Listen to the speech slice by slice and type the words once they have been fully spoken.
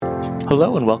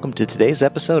Hello and welcome to today's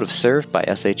episode of Served by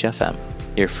SHFM,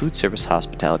 your food service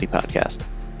hospitality podcast.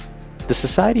 The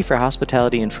Society for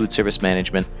Hospitality and Food Service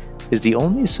Management is the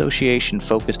only association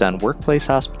focused on workplace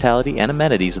hospitality and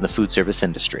amenities in the food service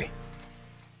industry.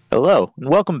 Hello and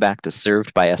welcome back to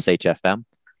Served by SHFM,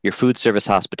 your food service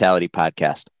hospitality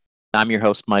podcast. I'm your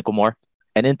host, Michael Moore,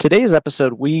 and in today's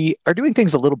episode, we are doing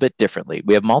things a little bit differently.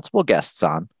 We have multiple guests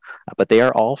on, but they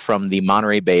are all from the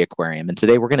Monterey Bay Aquarium, and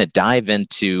today we're going to dive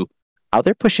into how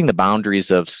they're pushing the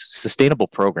boundaries of sustainable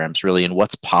programs, really, and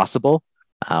what's possible,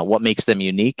 what makes them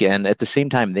unique, and at the same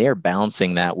time, they are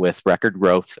balancing that with record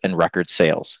growth and record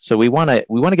sales. So we want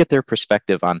to get their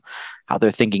perspective on how they're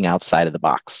thinking outside of the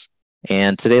box.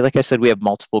 And today, like I said, we have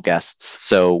multiple guests.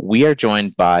 So we are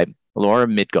joined by Lura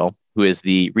Migdal, who is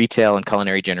the Retail and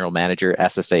Culinary General Manager,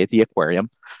 SSA at the Aquarium.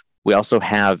 We also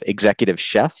have Executive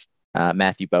Chef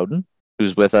Matthew Beaudin,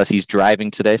 who's with us. He's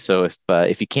driving today, so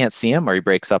if you can't see him or he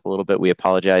breaks up a little bit, we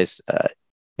apologize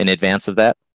in advance of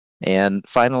that. And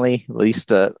finally,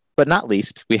 but not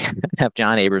least, we have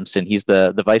John Abrahamson. He's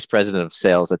the Vice President of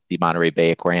Sales at the Monterey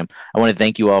Bay Aquarium. I want to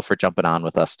thank you all for jumping on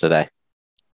with us today.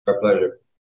 Our pleasure.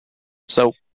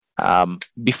 So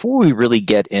before we really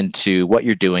get into what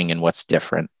you're doing and what's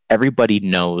different, everybody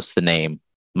knows the name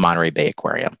Monterey Bay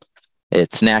Aquarium.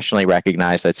 It's nationally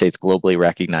recognized. I'd say it's globally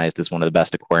recognized as one of the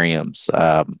best aquariums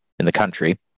in the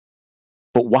country.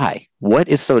 But why? What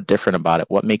is so different about it?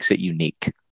 What makes it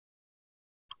unique?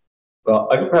 Well,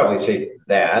 I could probably say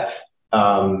that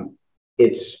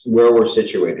it's where we're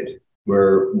situated.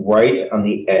 We're right on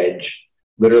the edge,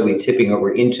 literally tipping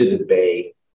over into the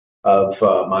bay of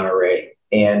Monterey.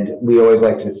 And we always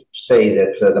like to say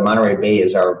that the Monterey Bay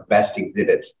is our best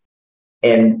exhibit.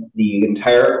 And the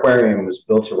entire aquarium was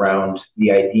built around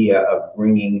the idea of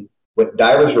bringing what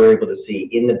divers were able to see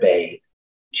in the bay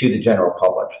to the general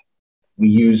public. We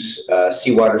use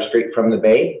seawater straight from the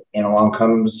bay, and along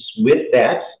comes with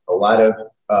that a lot of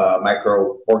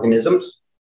microorganisms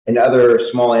and other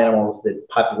small animals that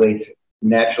populate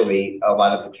naturally a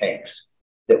lot of the tanks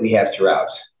that we have throughout.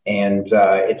 And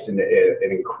it's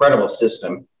an incredible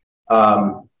system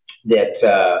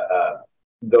that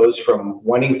goes from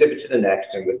one exhibit to the next,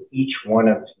 and with each one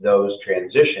of those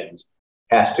transitions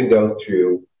has to go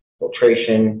through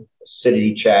filtration,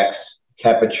 acidity checks,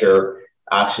 temperature,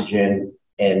 oxygen,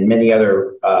 and many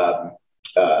other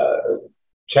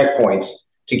checkpoints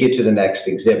to get to the next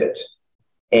exhibit.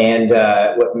 And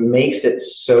what makes it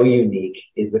so unique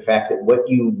is the fact that what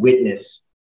you witness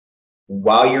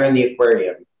while you're in the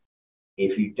aquarium,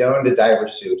 if you donned a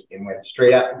diver suit and went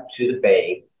straight out to the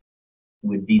bay,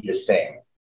 would be the same.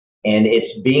 And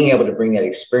it's being able to bring that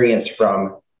experience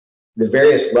from the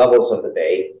various levels of the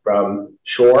bay, from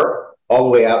shore all the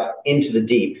way out into the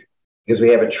deep, because we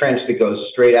have a trench that goes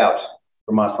straight out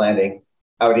from Moss Landing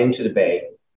out into the bay.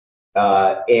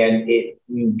 And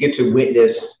you get to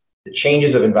witness the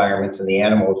changes of environments and the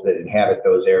animals that inhabit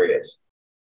those areas.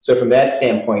 So from that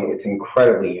standpoint, it's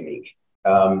incredibly unique.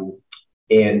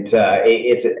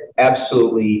 It's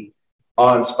absolutely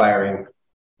awe-inspiring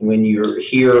when you're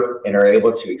here and are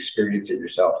able to experience it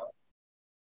yourself.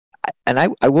 And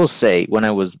I will say, when I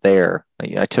was there,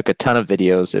 I took a ton of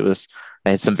videos. I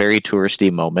had some very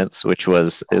touristy moments, which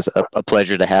is a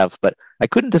pleasure to have, but I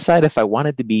couldn't decide if I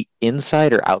wanted to be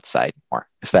inside or outside more,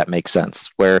 if that makes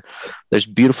sense, where there's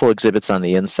beautiful exhibits on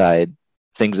the inside,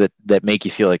 things that make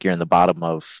you feel like you're in the bottom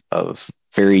of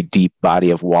very deep body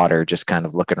of water, just kind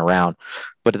of looking around.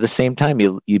 But at the same time,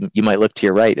 you might look to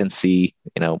your right and see,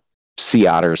 sea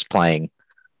otters playing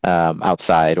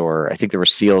outside, or I think there were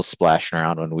seals splashing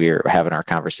around when we were having our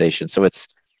conversation. So it's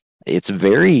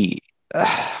very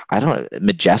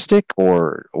majestic,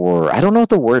 or I don't know what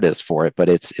the word is for it, but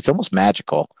it's almost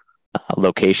magical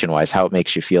location wise, how it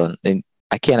makes you feel. And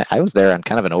I was there on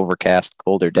kind of an overcast,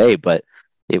 colder day, but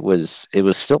it was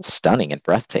still stunning and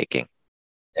breathtaking.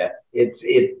 Yeah,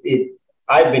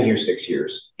 I've been here 6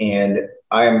 years, and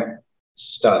I'm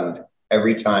stunned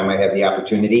every time I have the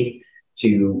opportunity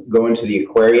to go into the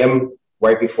aquarium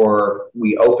right before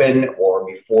we open or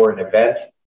before an event,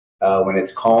 when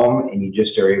it's calm and you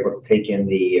just are able to take in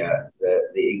the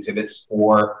exhibits,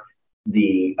 or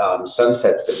the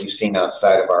sunsets that we've seen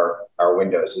outside of our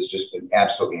windows has just been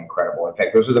absolutely incredible. In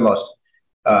fact, those are the most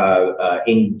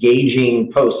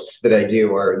engaging posts that I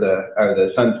do are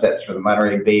the sunsets from the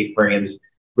Monterey Bay Aquarium's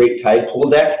Great Tide Pool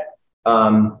Deck,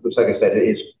 which, like I said,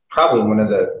 is probably one of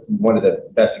the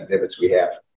best exhibits we have.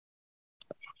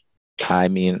 I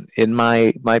mean, in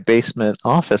my basement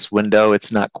office window,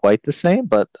 it's not quite the same,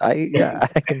 but I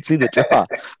can see the draw.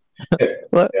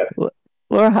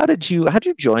 Laura, how did you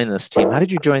join this team? How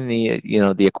did you join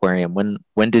the aquarium?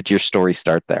 When did your story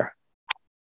start there?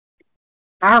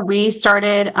 We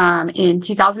started in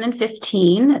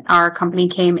 2015. Our company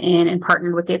came in and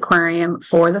partnered with the aquarium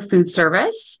for the food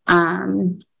service,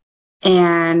 and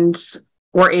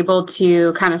we're able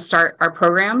to kind of start our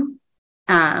program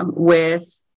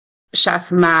with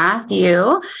Chef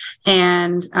Matthew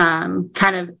and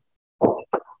kind of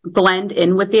blend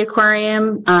in with the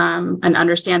aquarium and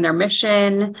understand their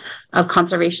mission of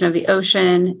conservation of the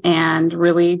ocean and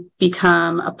really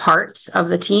become a part of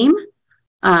the team,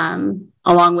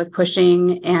 along with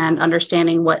pushing and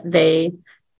understanding what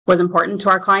was important to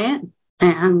our client,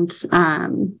 and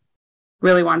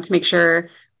really wanted to make sure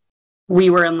we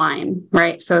were in line,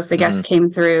 right? So if the guests came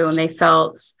through and they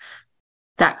felt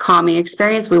that calming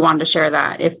experience, we wanted to share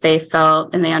that. If they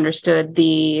felt and they understood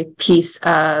the piece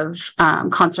of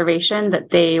conservation that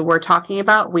they were talking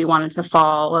about, we wanted to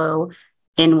follow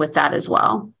in with that as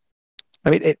well. I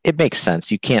mean, it makes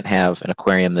sense. You can't have an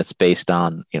aquarium that's based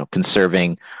on,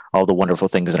 conserving all the wonderful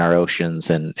things in our oceans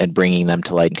and bringing them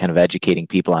to light and kind of educating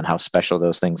people on how special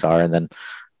those things are, and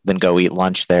then go eat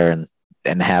lunch there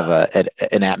and have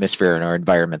an atmosphere in our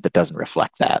environment that doesn't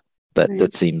reflect that Right.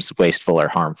 That seems wasteful or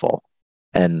harmful.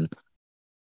 And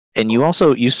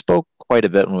you spoke quite a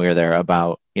bit when we were there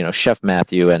about, Chef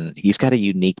Matthew, and he's got a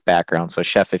unique background. So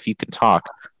Chef, if you can talk,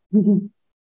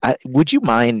 would you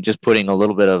mind just putting a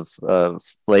little bit of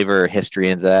flavor or history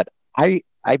into that? I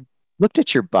looked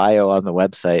at your bio on the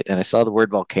website and I saw the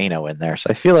word volcano in there. So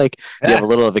I feel like you have a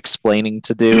little of explaining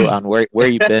to do on where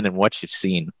you've been and what you've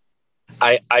seen.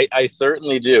 I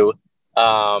certainly do.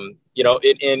 And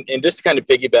just to kind of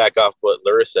piggyback off what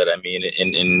Lura said, I mean,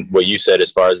 in what you said,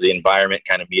 as far as the environment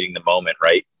kind of meeting the moment,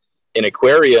 right? An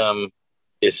aquarium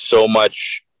is so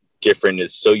much different.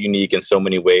 It's so unique in so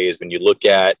many ways. When you look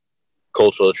at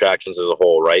cultural attractions as a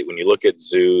whole, right? When you look at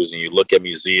zoos and you look at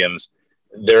museums,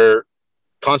 they're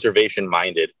conservation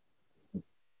minded,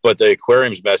 but the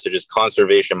aquarium's message is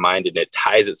conservation minded, and it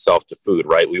ties itself to food,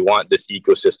 right? We want this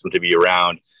ecosystem to be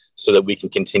around so that we can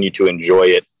continue to enjoy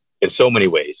it in so many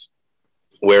ways.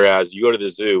 Whereas you go to the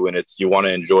zoo and you want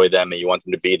to enjoy them and you want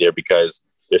them to be there because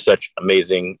they're such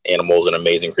amazing animals and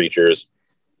amazing creatures.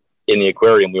 In the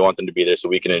aquarium, we want them to be there so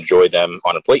we can enjoy them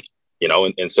on a plate,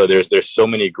 and so there's so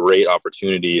many great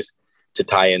opportunities to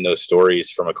tie in those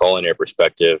stories from a culinary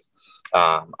perspective.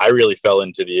 I really fell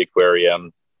into the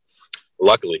aquarium.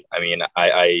 Luckily, I mean,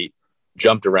 I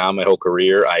jumped around my whole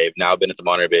career. I have now been at the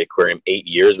Monterey Bay Aquarium 8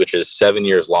 years, which is 7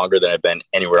 years longer than I've been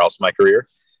anywhere else in my career.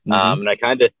 And I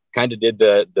kind of did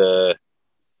the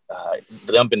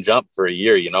dump and jump for a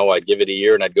year. I'd give it a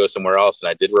year and I'd go somewhere else.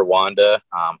 And I did Rwanda,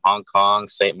 Hong Kong,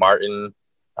 St. Martin,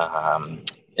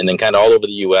 and then kind of all over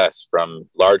the U.S., from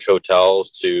large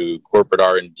hotels to corporate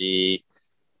R&D.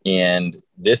 And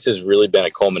this has really been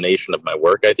a culmination of my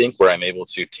work, I think, where I'm able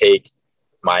to take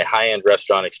my high-end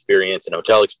restaurant experience and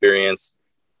hotel experience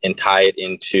and tie it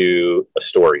into a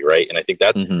story, right? And I think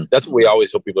that's what we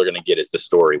always hope people are going to get, is the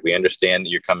story. We understand that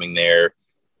you're coming there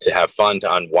to have fun,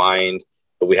 to unwind,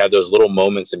 but we have those little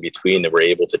moments in between that we're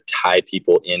able to tie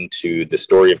people into the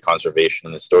story of conservation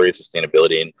and the story of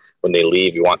sustainability. And when they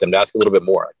leave, we want them to ask a little bit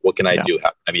more. What can I do? How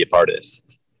can I be a part of this?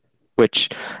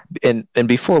 And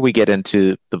before we get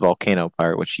into the volcano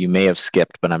part, which you may have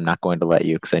skipped, but I'm not going to let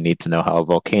you, because I need to know how a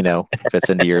volcano fits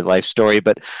into your life story.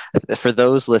 But for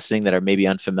those listening that are maybe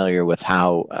unfamiliar with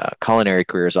how culinary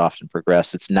careers often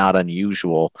progress, it's not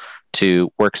unusual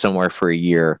to work somewhere for a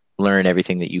year, learn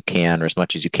everything that you can, or as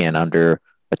much as you can, under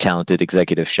a talented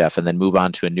executive chef, and then move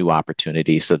on to a new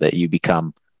opportunity so that you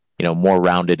become, more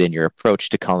rounded in your approach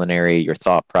to culinary, your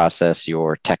thought process,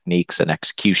 your techniques and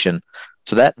execution.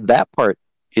 So that part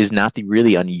is not the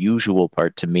really unusual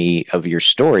part to me of your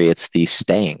story. It's the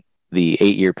staying, the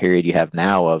 8-year period you have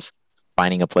now of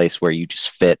finding a place where you just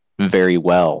fit very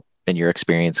well and your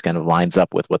experience kind of lines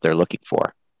up with what they're looking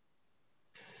for.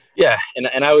 Yeah.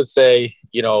 And I would say,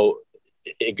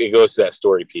 it goes to that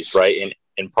story piece, right?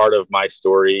 And part of my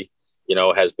story,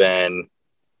 has been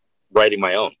writing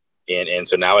my own. And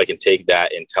so now I can take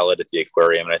that and tell it at the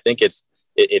aquarium. And I think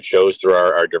it shows through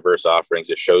our diverse offerings.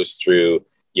 It shows through,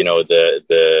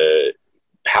 the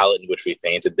palette in which we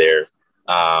painted there.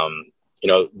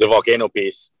 The volcano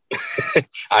piece,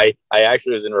 I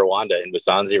actually was in Rwanda, in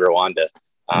Musanze, Rwanda.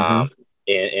 And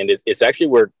it's actually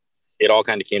where it all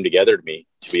kind of came together to me,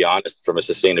 to be honest, from a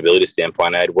sustainability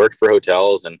standpoint. I had worked for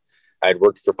hotels and I had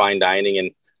worked for fine dining,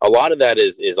 and a lot of that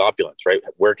is opulence, right?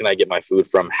 Where can I get my food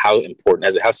from? How important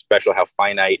is it? How special, how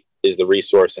finite is the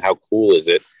resource, and how cool is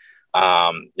it?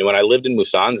 And when I lived in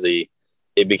Musanze,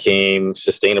 it became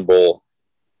sustainable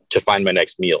to find my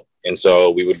next meal. And so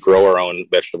we would grow our own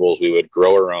vegetables. We would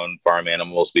grow our own farm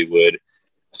animals. We would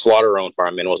slaughter our own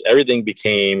farm animals. Everything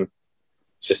became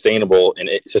sustainable, and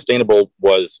sustainable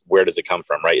was, where does it come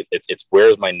from, right? It's where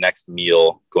is my next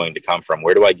meal going to come from?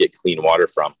 Where do I get clean water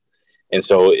from? And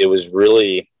so it was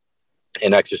really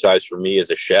an exercise for me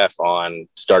as a chef on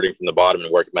starting from the bottom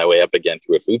and working my way up again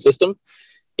through a food system.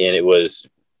 And it was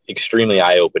extremely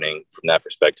eye-opening from that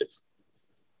perspective.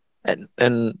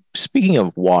 And speaking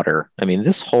of water, I mean,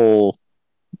 this whole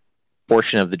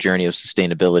portion of the journey of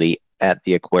sustainability at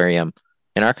the aquarium,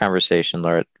 in our conversation,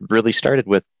 Laura, really started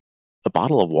with a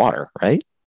bottle of water, right?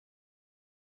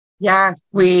 Yeah,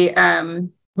 we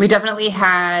definitely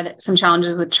had some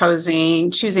challenges with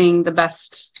choosing the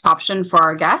best option for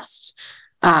our guests.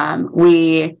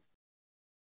 We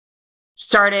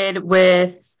started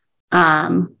with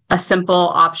a simple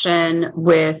option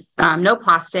with no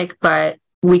plastic, but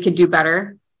we could do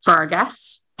better for our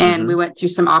guests. And we went through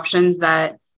some options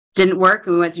that didn't work,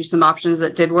 and we went through some options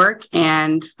that did work,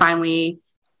 and finally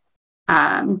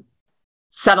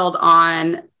settled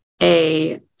on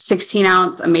a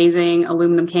 16-ounce amazing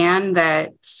aluminum can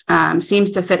that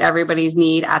seems to fit everybody's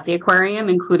need at the aquarium,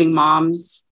 including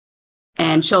moms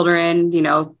and children, you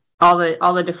know, all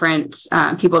the different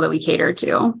people that we cater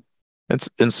to.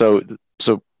 And so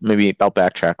maybe I'll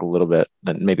backtrack a little bit,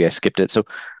 and maybe I skipped it. So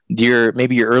your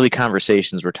early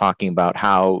conversations were talking about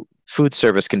how food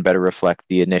service can better reflect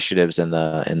the initiatives and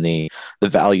the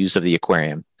values of the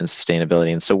aquarium and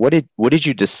sustainability. And so what did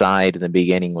you decide in the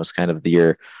beginning was kind of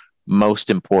your most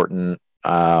important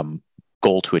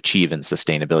goal to achieve in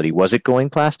sustainability? Was it going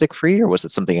plastic free, or was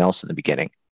it something else in the beginning?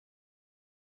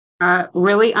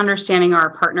 Really understanding our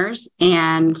partners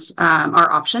and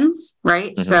our options,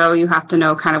 right? So you have to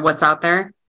know kind of what's out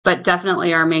there, but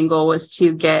definitely our main goal was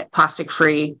to get plastic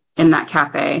free in that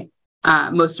cafe.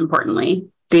 Most importantly,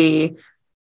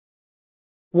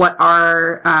 what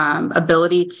our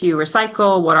ability to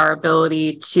recycle, what our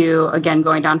ability to, again,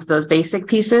 going down to those basic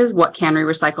pieces, what can we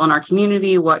recycle in our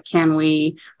community? What can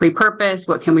we repurpose?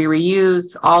 What can we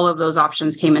reuse? All of those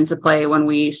options came into play when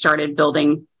we started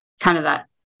building kind of that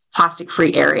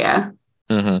plastic-free area.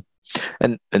 And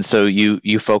so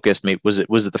you focused, maybe was it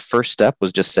the first step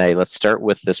was just say, let's start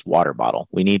with this water bottle.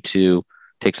 We need to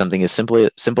take something as simple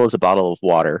as a bottle of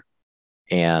water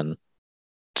and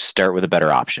start with a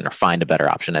better option, or find a better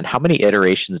option. And how many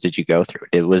iterations did you go through?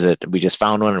 Was it we just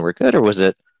found one and we're good, or was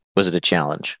it a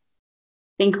challenge?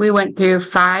 I think we went through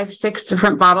 5-6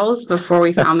 different bottles before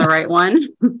we found the right one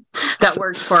that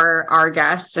worked for our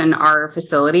guests and our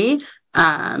facility.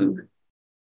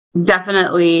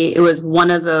 Definitely, it was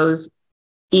one of those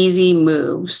easy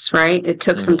moves, right? It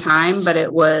took some time, but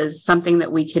it was something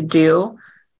that we could do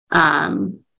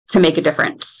to make a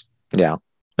difference. Yeah.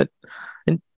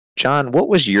 And John, what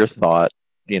was your thought,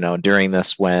 during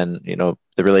this when, the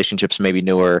relationships may be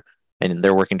newer and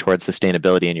they're working towards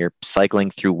sustainability and you're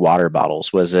cycling through water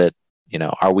bottles? Was it,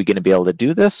 are we going to be able to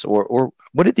do this? Or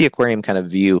what did the aquarium kind of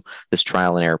view this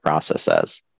trial and error process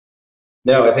as?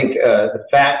 No, I think the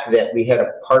fact that we had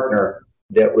a partner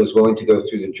that was willing to go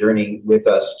through the journey with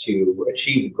us to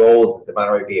achieve goals that the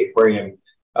Monterey Bay Aquarium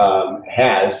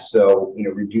has. So,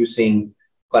 reducing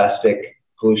plastic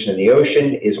pollution in the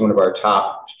ocean is one of our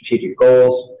top strategic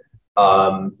goals.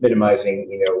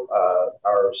 Minimizing,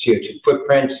 our CO2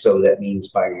 footprint. So that means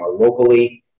buying more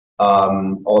locally.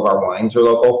 All of our wines are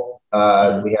local.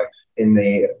 We have in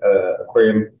the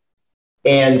aquarium,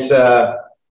 and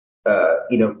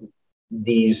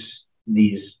these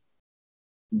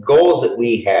goals that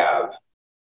we have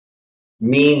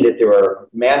mean that there are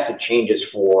massive changes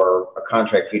for a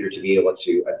contract feeder to be able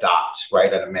to adopt,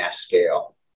 right, on a mass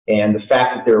scale. And the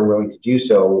fact that they're willing to do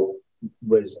so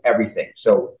was everything.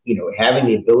 So, having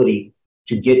the ability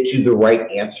to get to the right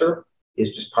answer is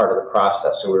just part of the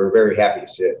process. So we were very happy to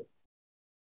see it.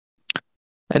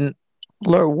 And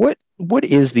Laura, what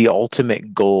is the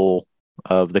ultimate goal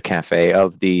of the cafe,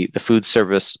 of the food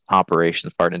service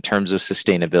operations part in terms of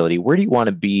sustainability? Where do you want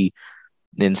to be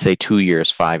in, say, 2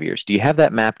 years, 5 years? Do you have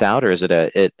that mapped out, or is it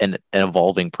an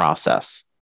evolving process?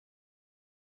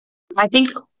 I think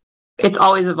it's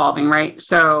always evolving, right?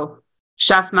 So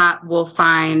Chef Matt will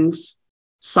find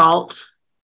salt.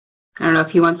 I don't know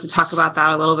if he wants to talk about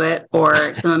that a little bit,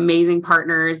 or some amazing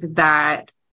partners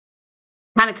that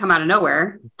kind of come out of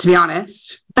nowhere, to be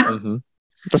honest.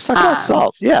 Let's talk about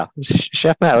salt. Yeah.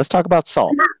 Chef Matt, let's talk about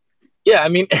salt. Yeah, I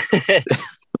mean,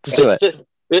 let's do it.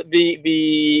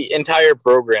 The entire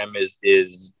program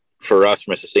is for us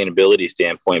from a sustainability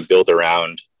standpoint built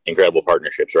around incredible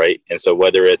partnerships, right? And so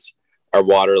whether it's our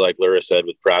water, like Lura said,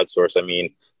 with Crowdsource, I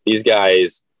mean, these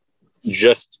guys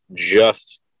just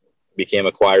became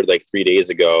acquired like 3 days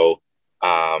ago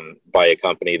by a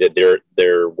company that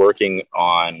they're working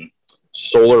on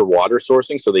solar water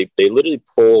sourcing. So they literally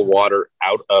pull water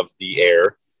out of the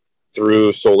air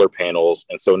through solar panels.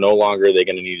 And so no longer are they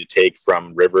going to need to take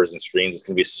from rivers and streams. It's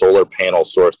going to be solar panel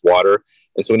sourced water.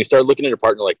 And so when you start looking at a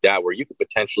partner like that, where you could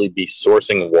potentially be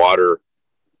sourcing water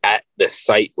at the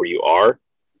site where you are,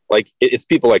 like it's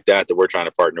people like that we're trying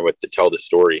to partner with to tell the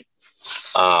story.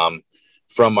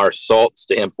 From our salt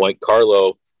standpoint,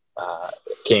 Carlo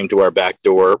came to our back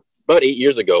door about 8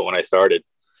 years ago when I started.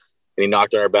 And he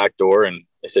knocked on our back door and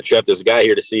I said, "Chef, there's a guy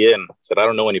here to see you." And I said, "I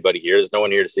don't know anybody here. There's no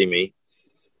one here to see me."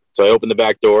 So I opened the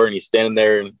back door and he's standing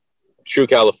there in true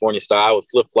California style with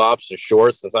flip-flops and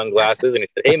shorts and sunglasses. And he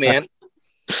said, "Hey, man,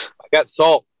 I got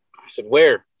salt." I said,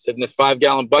 "Where?" He said, "In this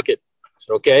 5-gallon bucket." I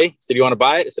said, "Okay." He said, "You want to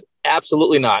buy it?" I said,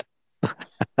 "Absolutely not."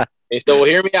 And he said, "Well,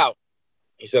 hear me out."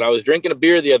 He said, "I was drinking a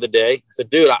beer the other day." I said,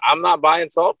 "Dude, I'm not buying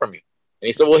salt from you." And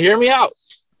he said, "Well, hear me out."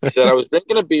 He said, "I was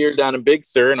drinking a beer down in Big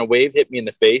Sur and a wave hit me in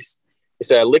the face." He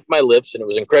said, "I licked my lips and it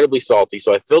was incredibly salty.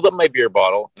 So I filled up my beer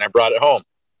bottle and I brought it home."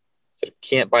 I said, "I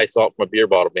can't buy salt from a beer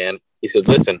bottle, man." He said,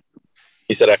 "Listen,"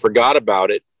 he said, "I forgot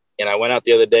about it. And I went out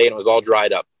the other day and it was all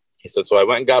dried up." He said, "So I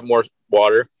went and got more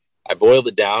water. I boiled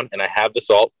it down and I have the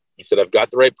salt." He said, "I've got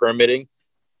the right permitting.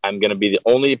 I'm going to be the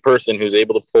only person who's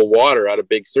able to pull water out of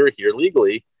Big Sur here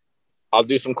legally. I'll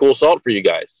do some cool salt for you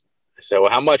guys." I said, "Well,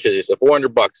 how much is it?" He said,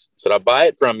 $400. I said, "I'll buy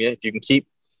it from you if you can keep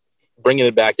bringing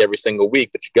it back every single week,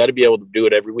 but you got to be able to do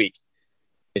it every week."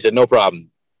 He said, "No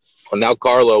problem." Well, now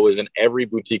Carlo is in every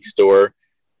boutique store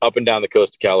up and down the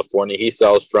coast of California. He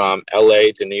sells from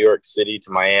LA to New York City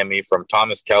to Miami, from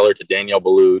Thomas Keller to Danielle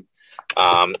Boulud.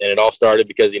 And it all started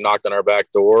because he knocked on our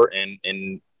back door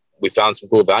and we found some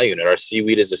cool value in it. Our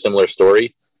seaweed is a similar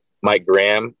story. Mike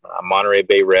Graham, Monterey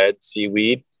Bay Red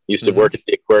seaweed, used to work at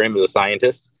the aquarium as a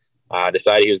scientist,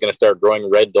 decided he was going to start growing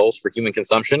red dulse for human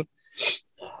consumption.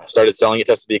 Started selling it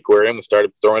to us at the aquarium. We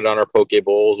started throwing it on our poke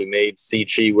bowls. We made sea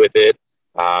chi with it,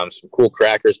 some cool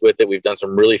crackers with it. We've done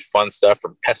some really fun stuff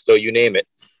from pesto, you name it.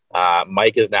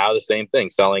 Mike is now the same thing,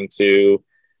 selling to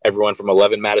everyone from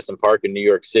 11 Madison Park in New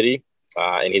York City.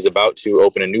 And he's about to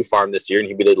open a new farm this year, and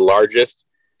he'll be the largest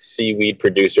seaweed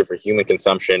producer for human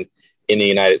consumption in the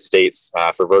United States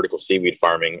for vertical seaweed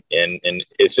farming. And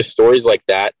it's just stories like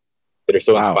that that are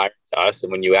so inspiring to us.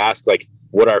 And when you ask like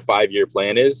what our 5-year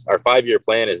plan is, our 5-year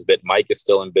plan is that Mike is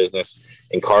still in business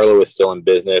and Carlo is still in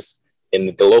business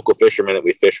and the local fishermen that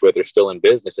we fish with are still in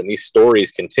business. And these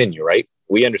stories continue, right?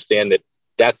 We understand that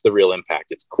that's the real impact.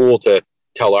 It's cool to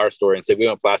tell our story and say we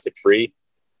went plastic free,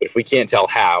 but if we can't tell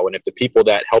how, and if the people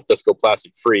that helped us go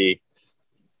plastic free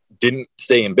didn't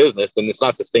stay in business, then it's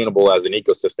not sustainable as an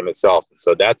ecosystem itself. And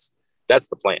so that's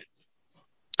the plan.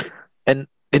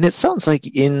 And it sounds like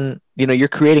you're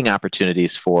creating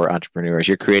opportunities for entrepreneurs.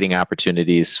 You're creating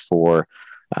opportunities for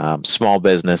small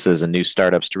businesses and new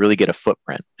startups to really get a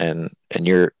footprint. And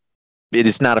it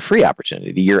is not a free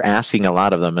opportunity. You're asking a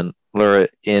lot of them. And Lura,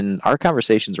 in our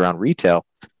conversations around retail,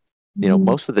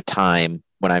 most of the time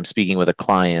when I'm speaking with a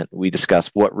client, we discuss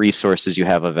what resources you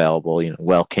have available.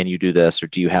 Well, can you do this, or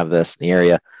do you have this in the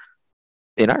area?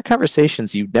 In our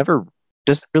conversations, you never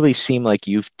doesn't really seem like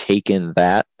you've taken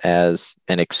that as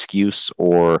an excuse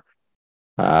or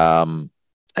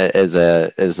as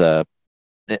a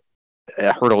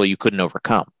hurdle you couldn't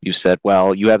overcome. You said,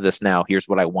 well, you have this now. Here's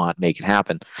what I want. Make it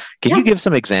happen. Can you give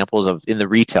some examples of in the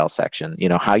retail section,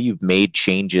 how you've made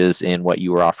changes in what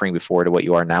you were offering before to what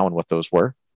you are now and what those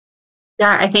were?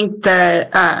 Yeah, I think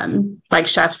like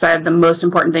Chef said, the most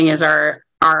important thing is our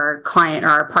client or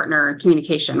our partner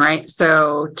communication, right?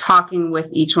 So talking with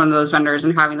each one of those vendors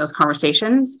and having those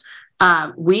conversations.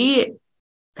 We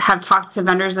have talked to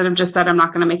vendors that have just said, I'm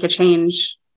not going to make a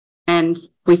change. And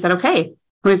we said, okay.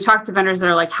 We've talked to vendors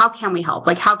that are like, how can we help?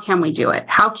 Like, how can we do it?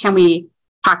 How can we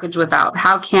package without?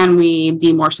 How can we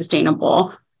be more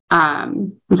sustainable?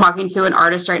 I'm talking to an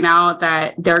artist right now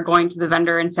that they're going to the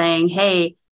vendor and saying,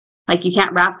 hey, like you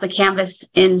can't wrap the canvas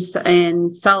in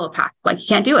cellopack. Like you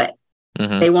can't do it.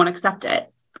 Mm-hmm. They won't accept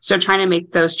it. So trying to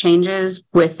make those changes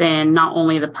within not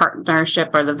only the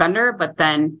partnership or the vendor, but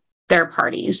then their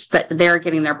parties that they're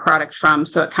getting their product from.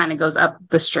 So it kind of goes up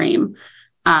the stream.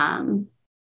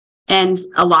 And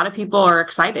a lot of people are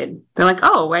excited. They're like,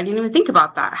 oh, I didn't even think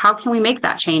about that. How can we make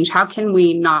that change? How can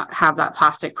we not have that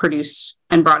plastic produced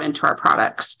and brought into our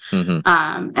products? Mm-hmm.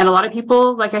 And a lot of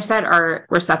people, like I said, are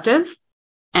receptive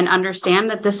and understand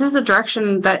that this is the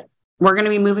direction that we're going to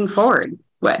be moving forward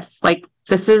with. Like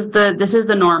this is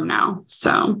the norm now.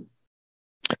 So,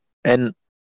 and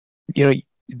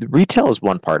the retail is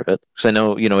one part of it, because I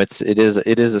know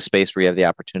it is a space where you have the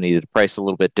opportunity to price a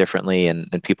little bit differently, and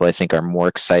people I think are more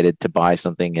excited to buy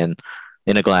something in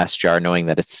in a glass jar, knowing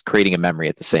that it's creating a memory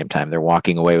at the same time. They're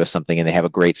walking away with something and they have a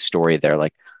great story there.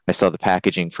 Like I saw the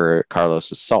packaging for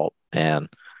Carlos's salt, and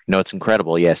it's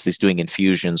incredible. Yes, he's doing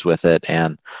infusions with it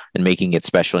and making it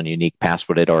special and unique past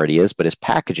what it already is, but his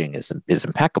packaging is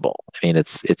impeccable. I mean,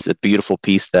 it's a beautiful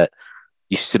piece that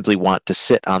you simply want to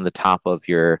sit on the top of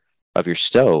your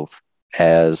stove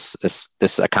as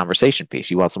a conversation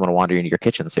piece. You want someone to wander into your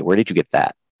kitchen and say, "Where did you get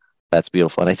that?" That's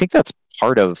beautiful. And I think that's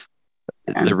part of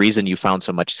the reason you found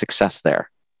so much success there.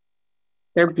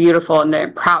 They're beautiful and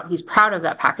they're proud. He's proud of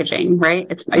that packaging, right?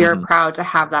 You're proud to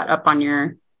have that up on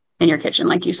in your kitchen,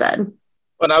 like you said.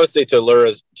 And I would say to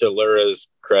Lura's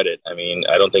credit, I mean,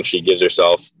 I don't think she gives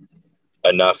herself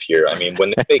enough here. I mean,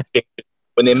 when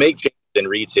they make changes in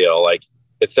retail, like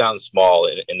it sounds small,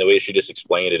 and the way she just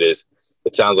explained it is,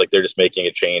 it sounds like they're just making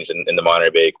a change in the Monterey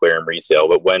Bay Aquarium retail.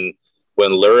 But when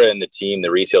Lura and the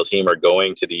retail team are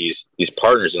going to these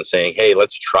partners and saying, "Hey,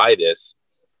 let's try this,"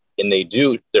 and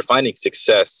they're finding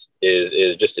success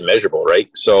is just immeasurable, right?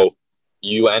 So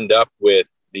you end up with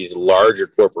these larger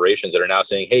corporations that are now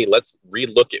saying, "Hey, let's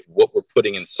relook at what we're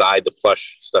putting inside the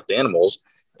plush stuffed animals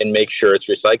and make sure it's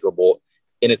recyclable."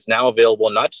 And it's now available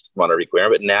not just in Monterey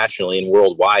Aquarium, but nationally and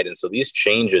worldwide. And so these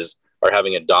changes are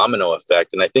having a domino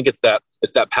effect. And I think it's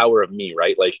that power of me,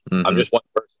 right? Like I'm just one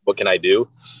person. What can I do?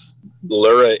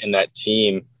 Lura and that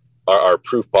team are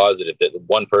proof positive that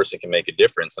one person can make a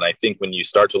difference. And I think when you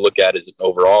start to look at it as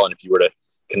overall, and if you were to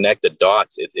connect the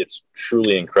dots, it's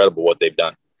truly incredible what they've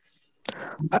done.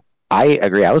 I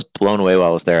agree. I was blown away while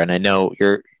I was there. And I know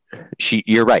you're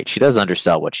right. She does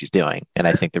undersell what she's doing. And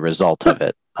I think the result of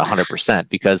it 100%,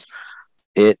 because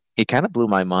it kind of blew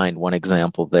my mind. One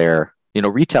example there,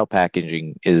 retail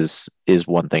packaging is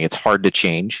one thing. It's hard to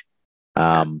change.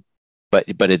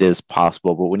 But it is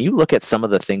possible. But when you look at some of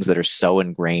the things that are so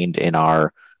ingrained in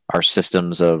our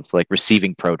systems of like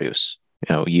receiving produce,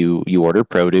 you order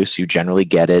produce, you generally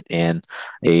get it in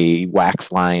a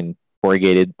wax line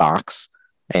corrugated box,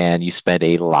 and you spend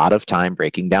a lot of time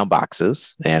breaking down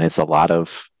boxes, and it's a lot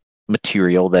of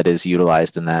material that is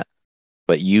utilized in that.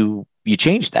 But you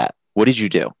changed that. What did you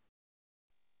do?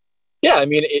 Yeah, I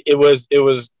mean, it was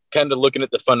kind of looking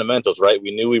at the fundamentals, right?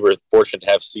 We knew we were fortunate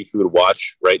to have Seafood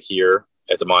Watch right here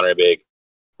at the Monterey Bay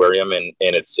Aquarium, and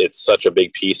it's such a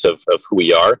big piece of who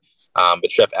we are. But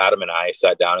Chef Adam and I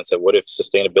sat down and said, what if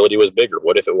sustainability was bigger?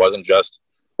 What if it wasn't just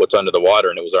what's under the water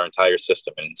and it was our entire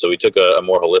system? And so we took a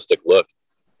more holistic look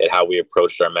at how we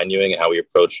approached our menuing and how we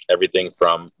approached everything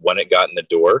from when it got in the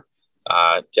door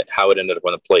to how it ended up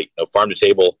on the plate. Farm to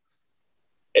table,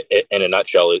 in a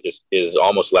nutshell, is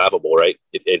almost laughable, right?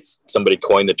 It's somebody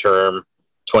coined the term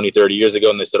 20, 30 years ago,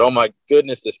 and they said, "Oh my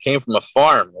goodness, this came from a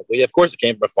farm." Well, yeah, of course it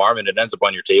came from a farm, and it ends up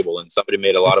on your table, and somebody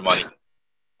made a lot of money.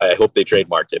 I hope they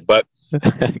trademarked it, but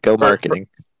go marketing.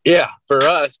 For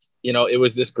us, it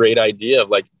was this great idea of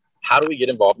like, how do we get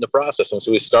involved in the process? And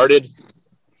so we started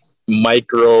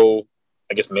managing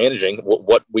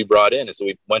what we brought in. And so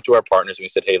we went to our partners and we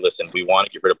said, "Hey, listen, we want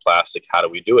to get rid of plastic. How do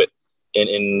we do it?"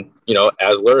 And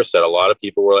as Lura said, a lot of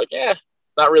people were like,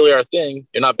 not really our thing.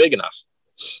 You're not big enough,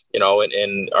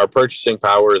 and our purchasing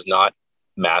power is not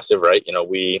massive, right?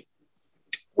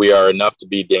 We are enough to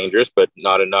be dangerous, but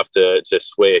not enough to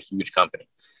sway a huge company.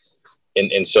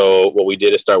 And so what we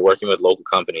did is start working with local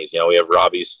companies. We have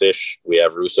Robbie's Fish, we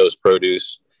have Russo's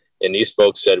Produce, and these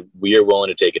folks said, we are willing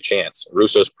to take a chance.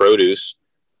 Russo's Produce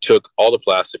took all the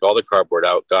plastic, all the cardboard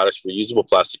out, got us reusable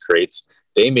plastic crates.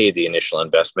 They made the initial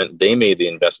investment. They made the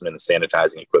investment in the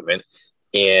sanitizing equipment.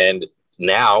 And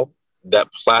now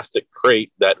that plastic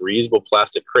crate, that reusable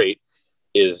plastic crate,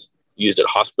 is used at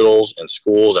hospitals and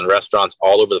schools and restaurants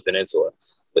all over the peninsula.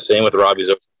 The same with Robbie's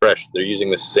Ocean Fresh. They're using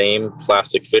the same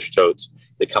plastic fish totes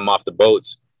that come off the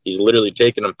boats. He's literally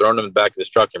taking them, throwing them in the back of his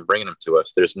truck and bringing them to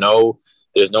us. There's no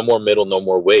more middle, no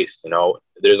more waste.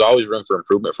 There's always room for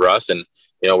improvement for us. And,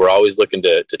 we're always looking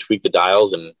to tweak the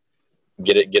dials and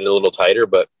get it a little tighter.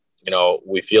 But,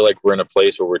 we feel like we're in a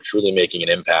place where we're truly making an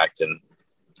impact. And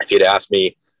if you'd asked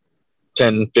me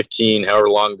 10, 15, however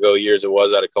long ago years it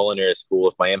was out of culinary school,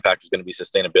 if my impact was going to be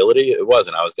sustainability, it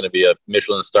wasn't. I was going to be a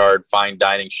Michelin-starred fine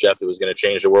dining chef that was going to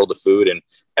change the world of food, and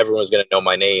everyone was going to know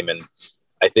my name. And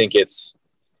I think it's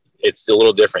a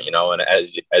little different, and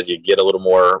as you get a little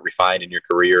more refined in your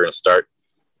career and start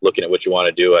looking at what you want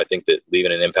to do, I think that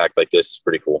leaving an impact like this is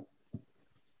pretty cool.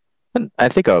 And I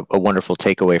think a wonderful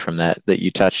takeaway from that you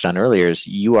touched on earlier is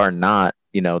you are not,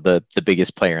 the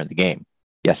biggest player in the game.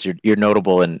 Yes, you're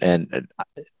notable. And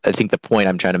I think the point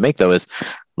I'm trying to make, though, is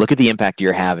look at the impact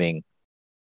you're having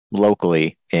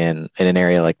locally in an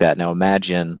area like that. Now,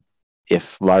 imagine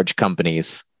if large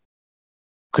companies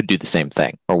could do the same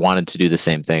thing or wanted to do the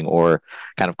same thing or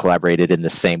kind of collaborated in the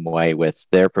same way with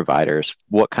their providers,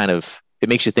 it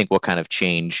makes you think what kind of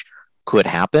change could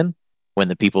happen when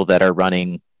the people that are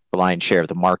running the lion's share of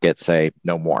the market say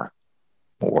no more.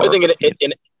 I think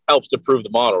it helps to prove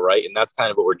the model, right? And that's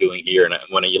kind of what we're doing here. And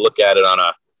when you look at it on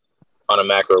a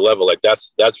macro level, like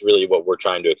that's really what we're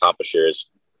trying to accomplish here, is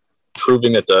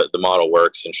proving that the model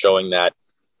works and showing that,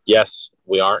 yes,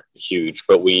 we aren't huge,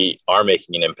 but we are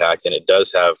making an impact, and it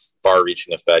does have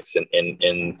far-reaching effects.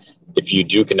 And if you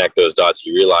do connect those dots,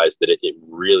 you realize that it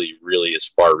really, really is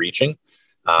far-reaching.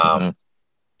 And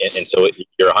so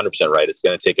you're 100% right. It's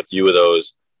going to take a few of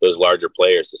those larger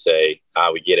players to say,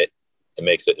 we get it. It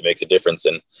makes a difference.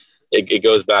 And it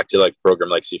goes back to like a program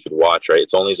like Seafood Watch, right?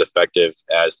 It's only as effective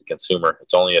as the consumer.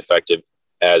 It's only effective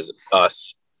as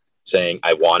us saying,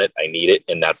 I want it, I need it.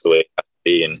 And that's the way it has to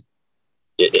be. And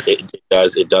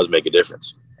it does make a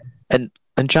difference. And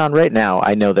John, right now,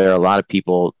 I know there are a lot of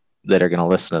people that are going to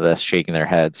listen to this shaking their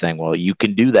head saying, well, you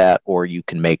can do that or you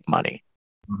can make money,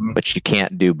 but you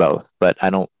can't do both. But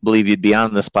I don't believe you'd be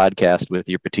on this podcast with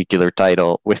your particular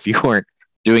title if you weren't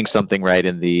doing something right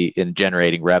in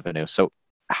generating revenue. So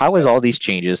how is all these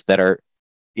changes that are,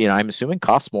 I'm assuming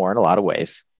cost more in a lot of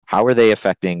ways, how are they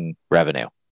affecting revenue?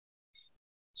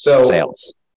 So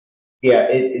sales. Yeah,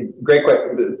 great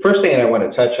question. The first thing I want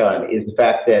to touch on is the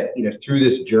fact that, through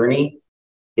this journey,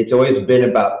 it's always been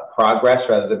about progress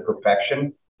rather than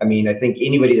perfection. I mean, I think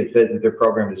anybody that says that their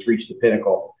program has reached the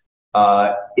pinnacle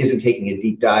isn't taking a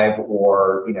deep dive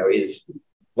or, is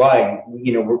lying.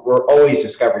 We're always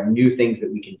discovering new things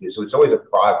that we can do. So it's always a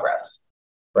progress,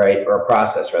 right? Or a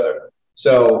process rather.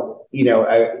 So,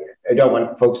 I don't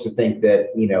want folks to think that,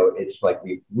 it's like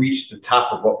we've reached the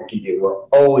top of what we can do. We're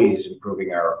always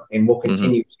improving and we'll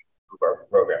continue to improve our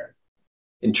program.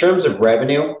 In terms of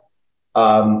revenue,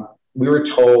 we were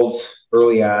told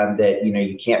early on that,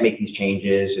 you can't make these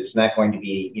changes. It's not going to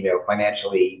be,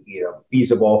 financially,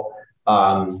 feasible.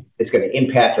 It's going to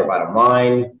impact our bottom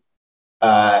line.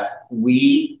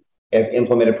 We have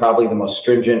implemented probably the most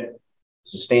stringent,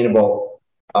 sustainable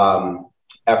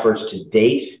efforts to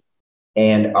date.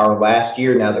 And our last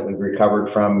year, now that we've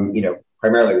recovered from,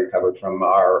 primarily recovered from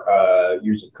our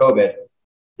years of COVID,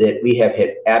 that we have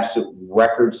hit absolute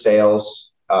record sales,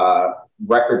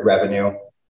 record revenue.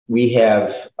 We have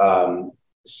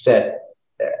set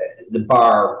the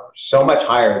bar so much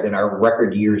higher than our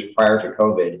record years prior to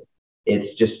COVID.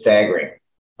 It's just staggering.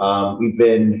 We've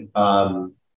been,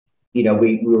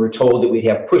 we were told that we'd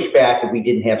have pushback if we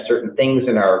didn't have certain things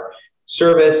in our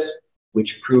service, which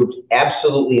proved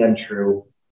absolutely untrue.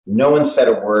 No one said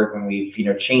a word when we've,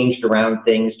 changed around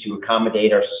things to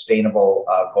accommodate our sustainable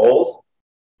goals.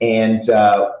 And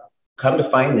come to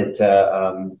find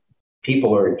that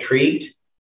people are intrigued,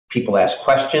 people ask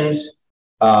questions,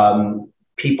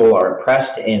 people are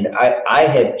impressed. And I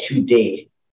have to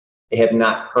date, have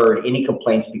not heard any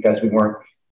complaints because we weren't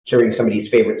carrying somebody's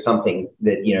favorite something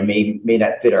that, may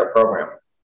not fit our program.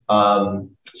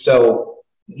 So,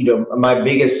 my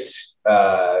biggest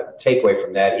takeaway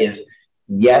from that is,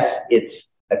 yes, it's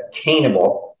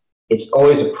attainable. It's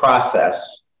always a process,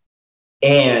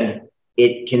 and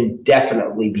it can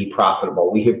definitely be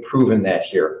profitable. We have proven that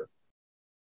here.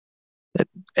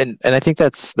 And I think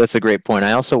that's a great point.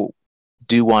 I also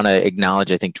do want to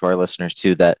acknowledge, I think, to our listeners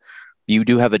too, that you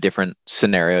do have a different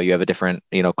scenario. You have a different,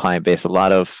 client base. A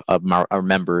lot of our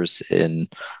members in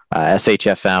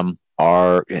SHFM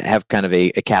have kind of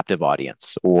a captive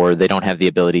audience, or they don't have the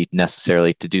ability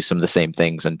necessarily to do some of the same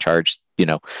things and charge,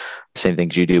 the same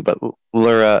things you do. But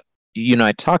Lura,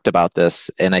 I talked about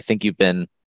this, and I think and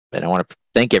I want to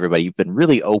thank everybody. You've been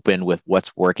really open with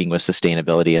what's working with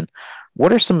sustainability. And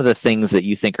what are some of the things that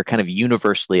you think are kind of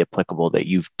universally applicable that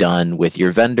you've done with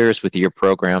your vendors, with your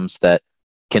programs, that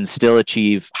can still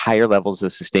achieve higher levels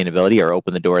of sustainability or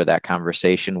open the door to that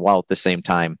conversation, while at the same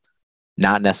time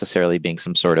not necessarily being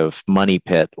some sort of money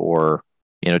pit or,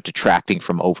 detracting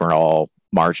from overall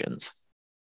margins?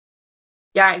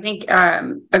 Yeah, I think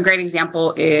a great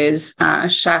example is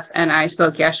Chef and I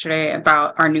spoke yesterday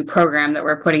about our new program that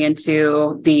we're putting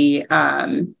into the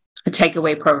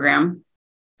takeaway program,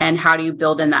 and how do you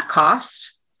build in that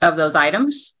cost of those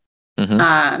items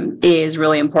is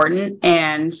really important.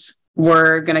 And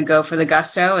we're going to go for the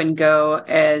gusto and go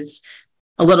as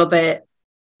a little bit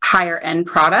higher end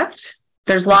product.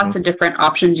 There's lots of different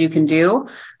options you can do,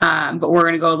 but we're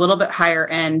going to go a little bit higher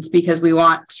end because we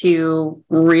want to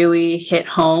really hit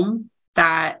home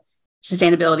that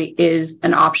sustainability is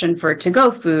an option for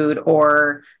to-go food,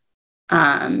 or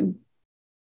sustainability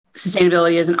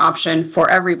is an option for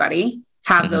everybody.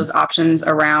 have those options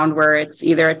around where it's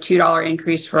either a $2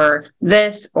 increase for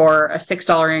this or a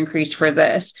 $6 increase for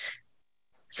this.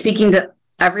 Speaking to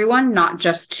everyone, not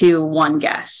just to one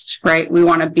guest, right? We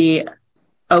want to be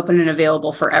open and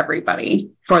available for everybody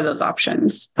for those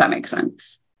options. If that makes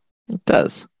sense. It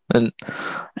does. And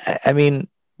I mean,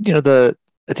 I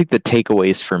think the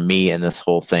takeaways for me in this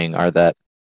whole thing are that,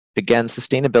 again,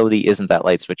 sustainability isn't that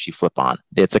light switch you flip on.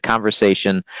 It's a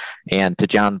conversation. And to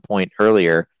John's point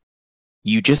earlier,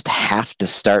 you just have to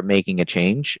start making a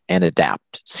change and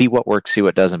adapt. See what works, see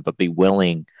what doesn't, but be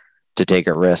willing to take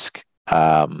a risk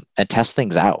and test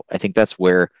things out. I think that's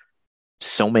where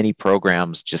so many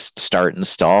programs just start and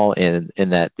stall in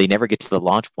that they never get to the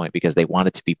launch point because they want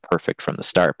it to be perfect from the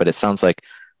start. But it sounds like,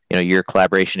 your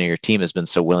collaboration and your team has been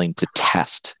so willing to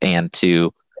test and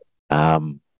to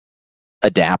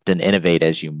adapt and innovate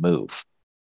as you move.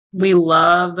 We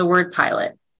love the word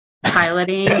pilot.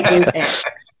 Piloting is it.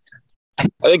 I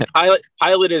think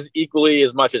pilot is equally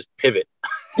as much as pivot.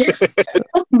 Yes.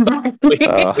 I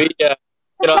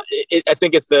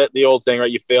think it's the old saying, right?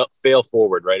 You fail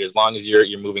forward, right? As long as you're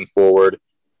moving forward,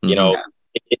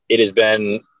 it has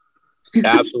been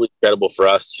absolutely incredible for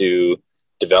us to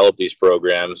develop these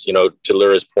programs. To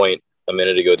Lura's point a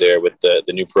minute ago there with the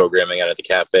new programming out at the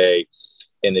cafe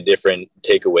and the different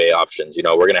takeaway options.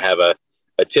 We're going to have a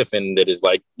tiffin that is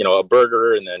like, a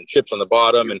burger and then chips on the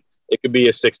bottom, and it could be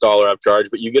a $6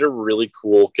 upcharge, but you get a really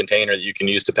cool container that you can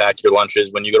use to pack your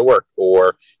lunches when you go to work,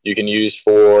 or you can use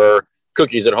for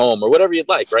cookies at home or whatever you'd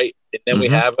like, right? And then we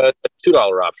have a $2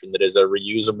 option that is a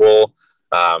reusable,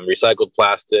 recycled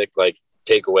plastic like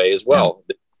takeaway as well.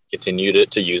 That continue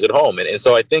to use at home. And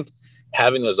so I think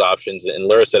having those options, and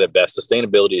Lura said it best,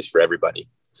 sustainability is for everybody.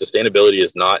 Sustainability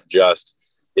is not just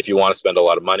if you want to spend a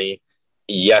lot of money.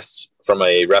 Yes, from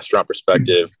a restaurant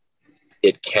perspective,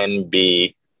 it can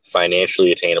be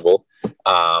financially attainable.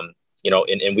 And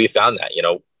we found that,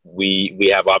 we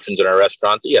have options in our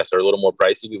restaurant that, yes, are a little more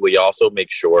pricey, but we also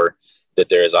make sure that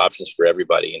there is options for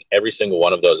everybody. And every single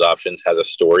one of those options has a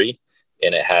story,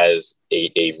 and it has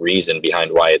a reason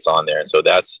behind why it's on there. And so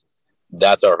that's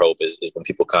our hope is when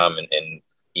people come and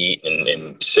eat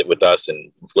and sit with us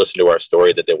and listen to our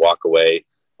story, that they walk away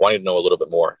wanting to know a little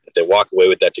bit more. If they walk away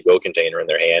with that to-go container in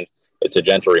their hand, it's a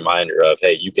gentle reminder of,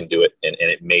 hey, you can do it. And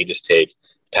it may just take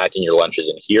packing your lunches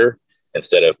in here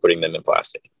instead of putting them in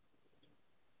plastic.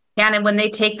 Yeah, and when they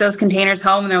take those containers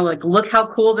home and they're like, look how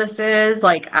cool this is.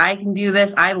 Like, I can do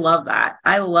this. I love that.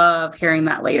 I love hearing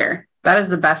that later. That is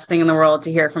the best thing in the world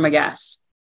to hear from a guest.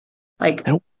 Like,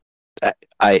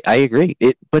 I agree.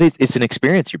 But it's an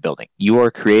experience you're building. You are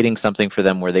creating something for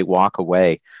them where they walk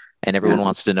away and everyone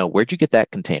wants to know, where'd you get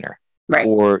that container? Right.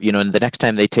 Or, and the next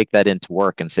time they take that into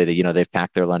work and say that, they've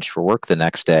packed their lunch for work the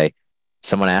next day,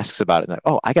 someone asks about it and like,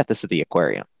 oh, I got this at the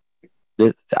aquarium.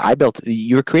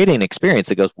 You're creating an experience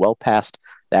that goes well past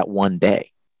that one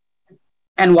day.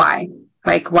 And why?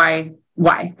 Like, why?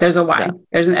 There's a why. Yeah.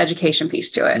 There's an education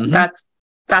piece to it.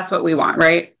 That's what we want,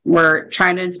 right? We're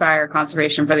trying to inspire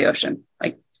conservation for the ocean.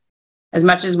 Like, as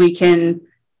much as we can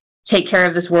take care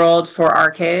of this world for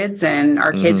our kids and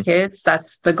our kids' kids,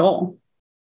 that's the goal.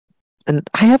 And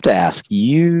I have to ask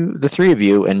you, the three of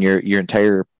you and your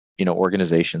entire,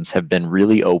 organizations have been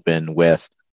really open with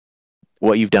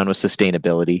what you've done with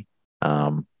sustainability.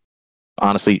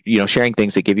 Honestly, sharing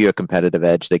things that give you a competitive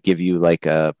edge, that give you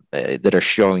that are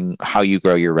showing how you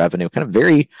grow your revenue, kind of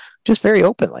very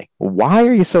openly. Why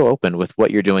are you so open with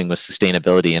what you're doing with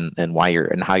sustainability and why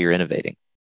and how you're innovating?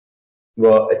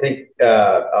 Well, I think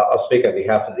I'll speak on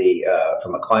behalf of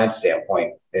from a client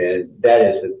standpoint, and that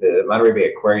is that the Monterey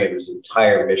Bay Aquarium's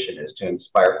entire mission is to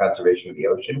inspire conservation of the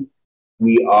ocean.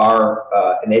 We are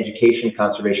an education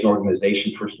conservation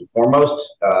organization first and foremost,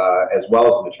 as well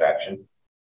as an attraction.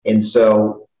 And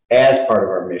so as part of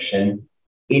our mission,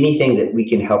 anything that we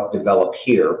can help develop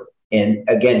here, and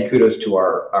again, kudos to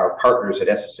our partners at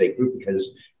SSA Group because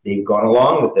they've gone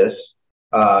along with this.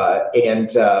 I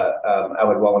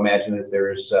would well imagine that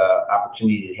there's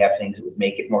opportunity to have things that would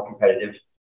make it more competitive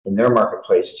in their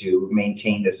marketplace to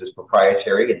maintain this as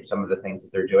proprietary and some of the things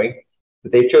that they're doing.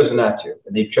 But they've chosen not to.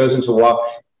 And they've chosen to walk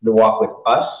the walk with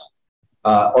us,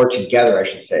 or together, I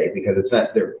should say, because it's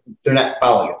not they're not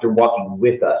following it. They're walking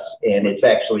with us. And it's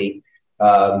actually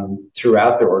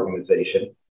throughout their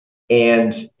organization.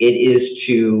 And it is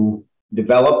to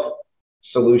develop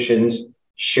solutions,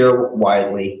 share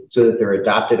widely so that they're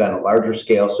adopted on a larger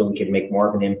scale so we can make more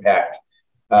of an impact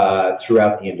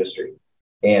throughout the industry.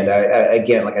 And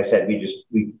again, like I said,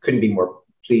 we couldn't be more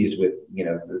pleased with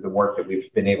the work that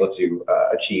we've been able to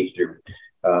achieve through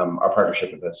our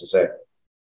partnership with SSA.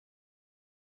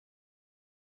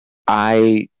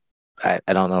 I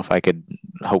I don't know if I could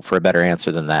hope for a better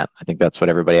answer than that. I think that's what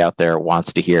everybody out there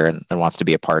wants to hear and wants to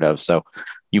be a part of. So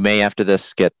you may, after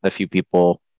this, get a few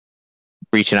people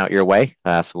reaching out your way.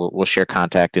 So we'll share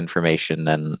contact information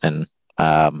and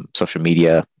social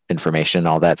media information,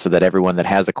 all that, so that everyone that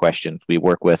has a question, we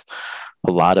work with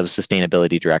a lot of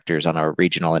sustainability directors on a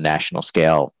regional and national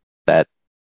scale that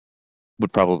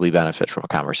would probably benefit from a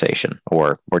conversation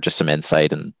or just some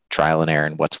insight and trial and error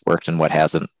and what's worked and what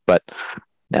hasn't. But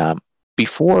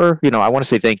before, I want to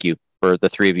say thank you for the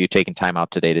three of you taking time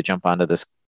out today to jump onto this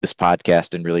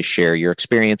podcast and really share your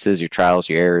experiences, your trials,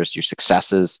 your errors, your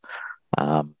successes,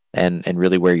 and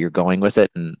really where you're going with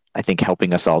it. And I think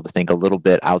helping us all to think a little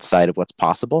bit outside of what's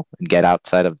possible and get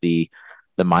outside of the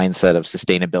mindset of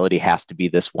sustainability has to be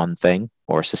this one thing,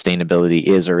 or sustainability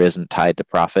is or isn't tied to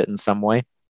profit in some way.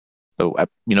 So,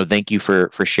 thank you for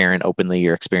sharing openly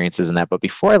your experiences in that. But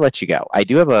before I let you go, I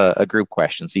do have a group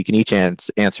question, so you can each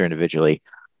answer individually.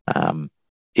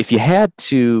 If you had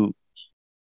to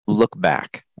look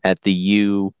back at the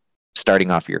you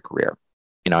starting off your career,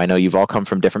 I know you've all come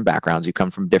from different backgrounds, you come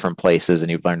from different places,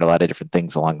 and you've learned a lot of different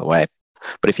things along the way.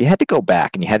 But if you had to go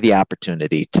back and you had the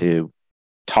opportunity to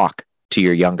talk to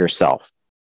your younger self,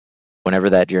 whenever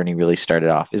that journey really started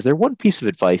off, is there one piece of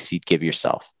advice you'd give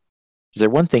yourself? Is there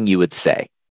one thing you would say?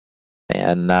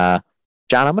 And John,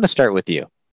 I'm going to start with you.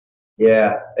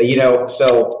 Yeah,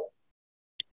 so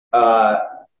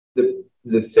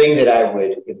the thing that I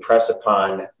would impress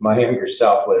upon my younger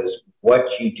self was what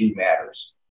you do matters.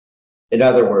 In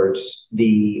other words,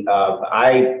 people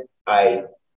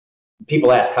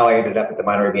ask how I ended up at the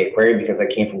Monterey Bay Aquarium because I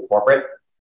came from corporate,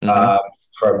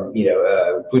 from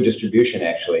food distribution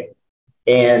actually,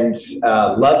 and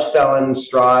loved selling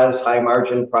straws, high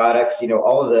margin products,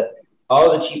 all of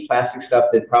the cheap plastic stuff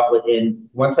that probably. And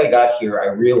once I got here, I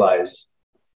realized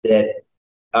that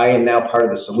I am now part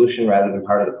of the solution rather than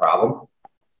part of the problem.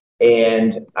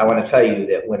 And I want to tell you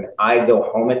that when I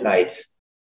go home at night,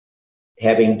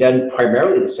 having done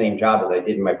primarily the same job as I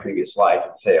did in my previous life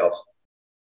in sales,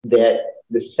 that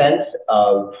the sense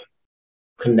of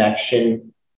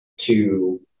connection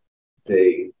to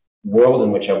the world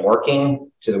in which I'm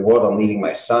working, to the world I'm leaving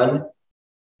my son,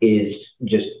 is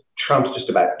just trumps just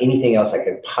about anything else I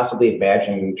could possibly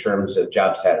imagine in terms of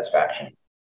job satisfaction.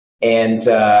 And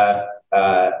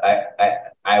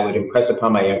I would impress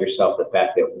upon my younger self the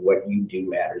fact that what you do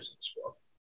matters in this world.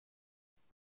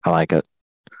 I like it.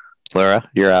 Lura,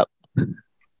 you're up.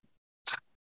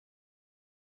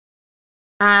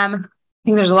 I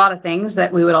think there's a lot of things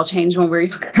that we would all change when we were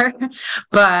younger,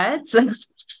 but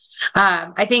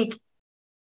I think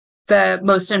the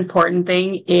most important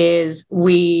thing is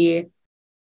we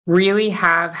really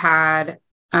have had,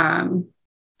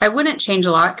 I wouldn't change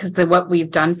a lot because what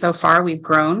we've done so far, we've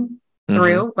grown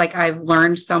through. Like I've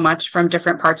learned so much from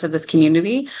different parts of this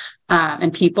community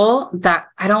and people that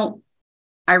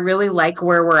I really like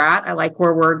where we're at. I like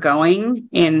where we're going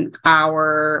in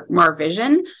our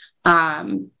vision.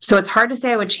 So it's hard to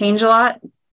say I would change a lot.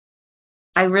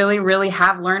 I really, really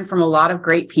have learned from a lot of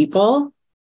great people.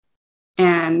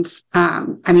 And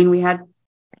we had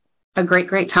a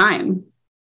great time.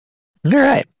 All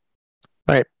right.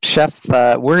 Chef,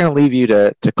 we're going to leave you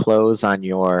to close on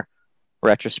your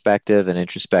retrospective and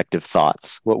introspective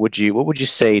thoughts. What would you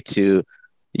say to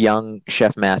young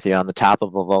Chef Matthew on the top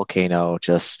of a volcano,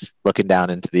 just looking down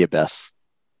into the abyss?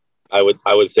 I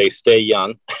would say stay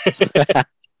young.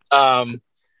 I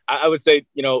would say,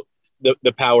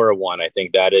 the power of one. I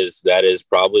think that is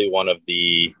probably one of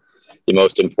the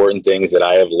most important things that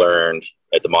I have learned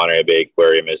at the Monterey Bay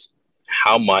Aquarium is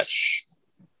how much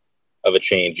of a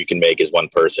change you can make as one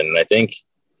person. And I think,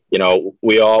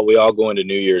 we all go into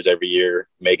New Year's every year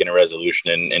making a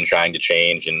resolution and trying to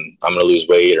change, and I'm going to lose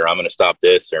weight, or I'm going to stop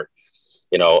this, or,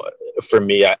 for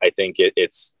me, I think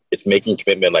it's making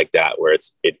commitment like that, where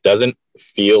it doesn't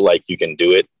feel like you can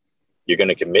do it. You're going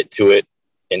to commit to it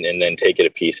and then take it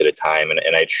a piece at a time.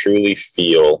 And I truly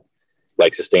feel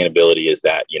like sustainability is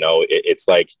that, it's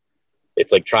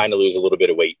like trying to lose a little bit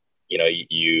of weight.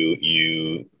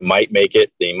 You might make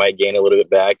it, then you might gain a little bit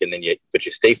back, but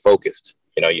you stay focused.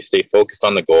 You stay focused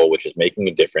on the goal, which is making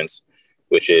a difference,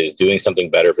 which is doing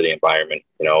something better for the environment,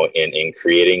 in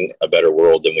creating a better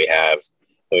world than we have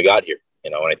when we got here.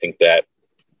 And I think that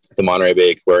the Monterey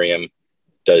Bay Aquarium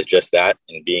does just that.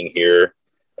 And being here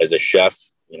as a chef,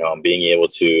 I'm being able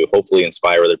to hopefully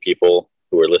inspire other people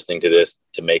who are listening to this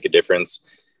to make a difference.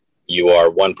 You are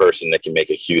one person that can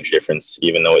make a huge difference,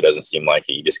 even though it doesn't seem like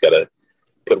it. You just got to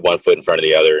put one foot in front of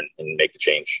the other and make the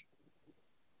change.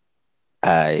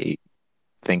 I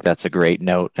think that's a great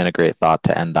note and a great thought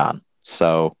to end on.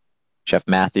 So, Chef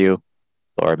Matthew,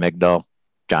 Lura Migdal,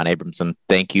 John Abrahamson,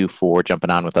 thank you for jumping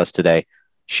on with us today,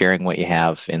 sharing what you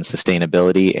have in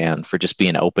sustainability, and for just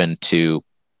being open to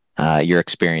your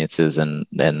experiences and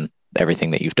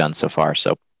everything that you've done so far.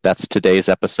 So that's today's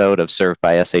episode of Served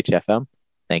by SHFM.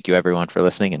 Thank you, everyone, for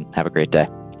listening, and have a great day.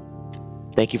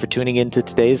 Thank you for tuning in to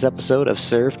today's episode of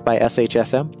Served by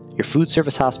SHFM, your food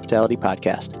service hospitality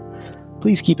podcast.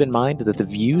 Please keep in mind that the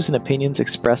views and opinions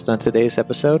expressed on today's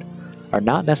episode are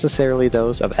not necessarily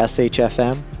those of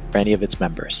SHFM or any of its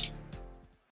members.